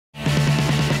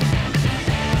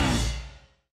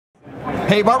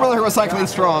Hey, Bart Miller here with Cycling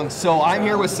Strong. So I'm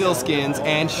here with Skinz,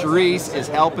 and Charisse is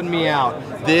helping me out.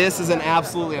 This is an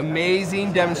absolutely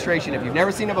amazing demonstration. If you've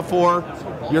never seen it before,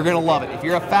 you're gonna love it. If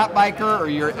you're a fat biker or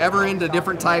you're ever into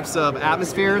different types of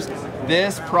atmospheres,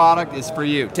 this product is for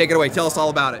you. Take it away, tell us all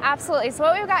about it. Absolutely, so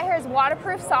what we've got here is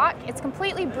waterproof sock. It's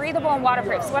completely breathable and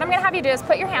waterproof. So what I'm gonna have you do is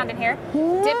put your hand in here,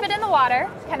 dip it in the water,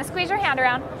 kind of squeeze your hand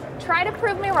around, try to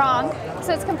prove me wrong.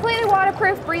 So it's completely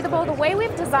waterproof, breathable. The way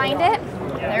we've designed it,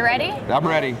 are you ready? I'm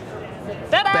ready.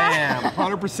 Ta-da! Bam,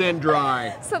 100%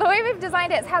 dry. So the way we've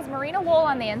designed it has merino wool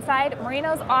on the inside.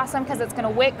 Merino's awesome because it's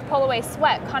gonna wick, pull away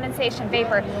sweat, condensation,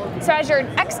 vapor. So as you're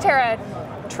Xterra,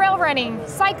 trail running,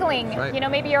 cycling, right. You know,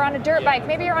 maybe you're on a dirt bike,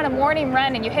 maybe you're on a morning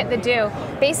run and you hit the dew.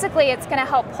 Basically, it's gonna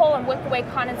help pull and wick away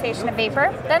condensation and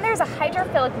vapor. Then there's a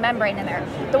hydrophilic membrane in there.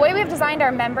 The way we've designed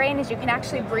our membrane is you can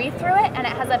actually breathe through it, and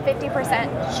it has a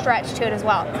 50% stretch to it as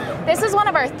well. This is one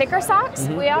of our thicker socks.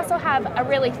 We also have a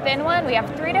really thin one. We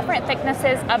have 3 different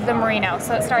thicknesses of the merino.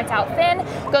 So it starts out thin,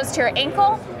 goes to your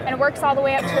ankle, and works all the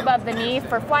way up to above the knee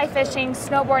for fly fishing,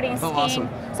 snowboarding, skiing. Awesome.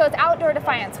 So it's outdoor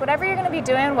defiance. Whatever you're gonna be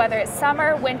doing, whether it's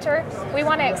summer, winter, we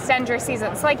wanna extend your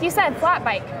season. So like you said, flat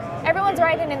bike. Everyone's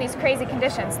riding in these crazy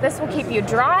conditions. This will keep you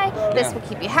dry, this will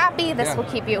keep you happy, this will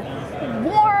keep you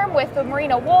warm with the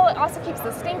merino wool. It also keeps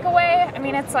the stink away. I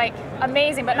mean, it's like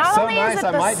amazing, but not only is it the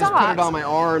socks. I might just put it on my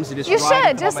arms and just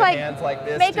ride it on my hands like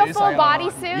this. Make a full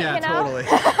bodysuit, yeah, you know?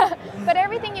 Totally. But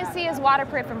everything you see is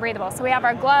waterproof and breathable. So we have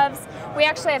our gloves. We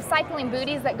actually have cycling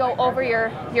booties that go over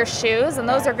your shoes, and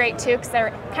those are great too because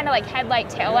they're kind of like headlight,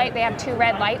 tail light. They have 2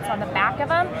 red lights on the back of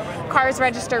them. Cars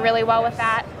register really well with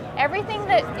that. Everything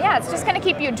that, it's just gonna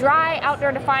keep you dry,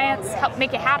 outdoor defiance, help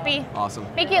make you happy. Awesome.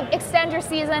 Make you extend your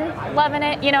season, loving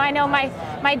it. You know, I know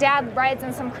my dad rides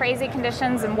in some crazy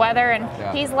conditions and weather,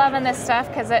 and he's loving this stuff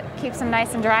because it keeps him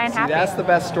nice and dry and happy. That's the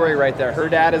best story right there. Her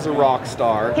dad is a rock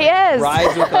star. He is.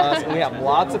 Rides with us, and we have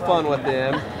lots of fun with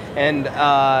him. And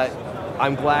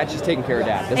I'm glad she's taking care of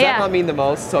Dad. Does that not mean the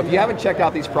most? So if you haven't checked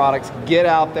out these products, get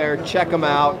out there, check them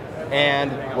out,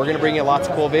 and we're gonna bring you lots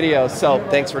of cool videos. So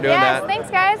thanks for doing that.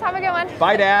 Thanks guys, have a good one.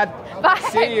 Bye Dad. Bye.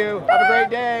 See you, have a great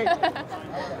day.